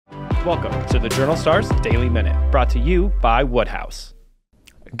Welcome to the Journal Star's Daily Minute, brought to you by Woodhouse.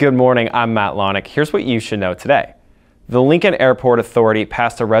 Good morning, I'm Matt Lonick. Here's what you should know today. The Lincoln Airport Authority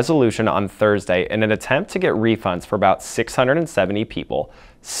passed a resolution on Thursday in an attempt to get refunds for about 670 people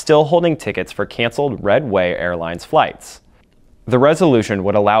still holding tickets for canceled Redway Airlines flights. The resolution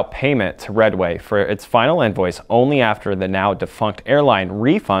would allow payment to Redway for its final invoice only after the now defunct airline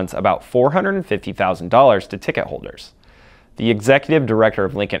refunds about $450,000 to ticket holders. The executive director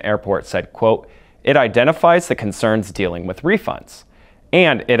of Lincoln Airport said, quote, "It identifies the concerns dealing with refunds,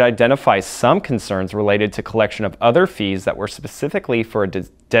 and it identifies some concerns related to collection of other fees that were specifically for a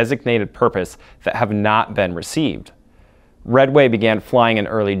designated purpose that have not been received." Redway began flying in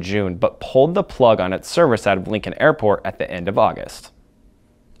early June, but pulled the plug on its service out of Lincoln Airport at the end of August.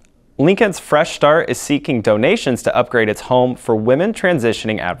 Lincoln's Fresh Start is seeking donations to upgrade its home for women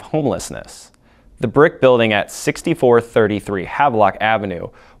transitioning out of homelessness. The brick building at 6433 Havelock Avenue,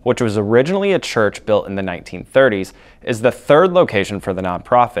 which was originally a church built in the 1930s, is the third location for the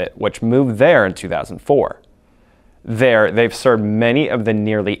nonprofit, which moved there in 2004. There, they've served many of the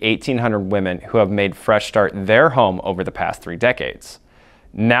nearly 1,800 women who have made Fresh Start their home over the past 3 decades.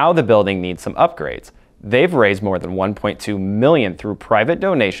 Now the building needs some upgrades. They've raised more than $1.2 million through private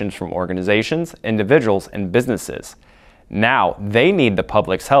donations from organizations, individuals, and businesses. Now they need the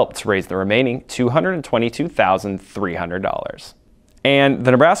public's help to raise the remaining $222,300. And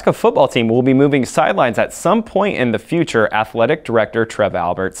the Nebraska football team will be moving sidelines at some point in the future, athletic director Trev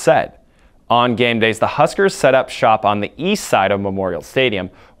Alberts said. On game days, the Huskers set up shop on the east side of Memorial Stadium,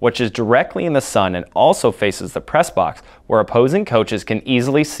 which is directly in the sun and also faces the press box, where opposing coaches can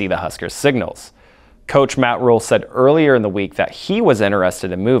easily see the Huskers' signals. Coach Matt Rhule said earlier in the week that he was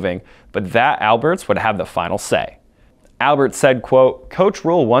interested in moving, but that Alberts would have the final say. Alberts said, quote, "Coach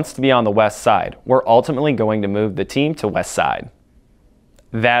Rhule wants to be on the west side. We're ultimately going to move the team to west side."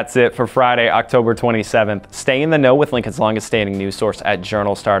 That's it for Friday, October 27th. Stay in the know with Lincoln's longest standing news source at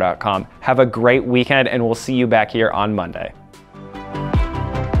journalstar.com. Have a great weekend, and we'll see you back here on Monday.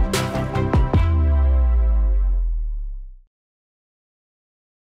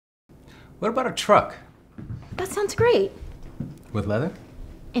 What about a truck? That sounds great. With leather?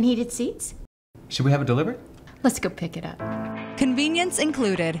 And heated seats? Should we have it delivered? Let's go pick it up. Convenience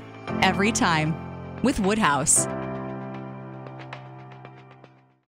included, every time, with Woodhouse.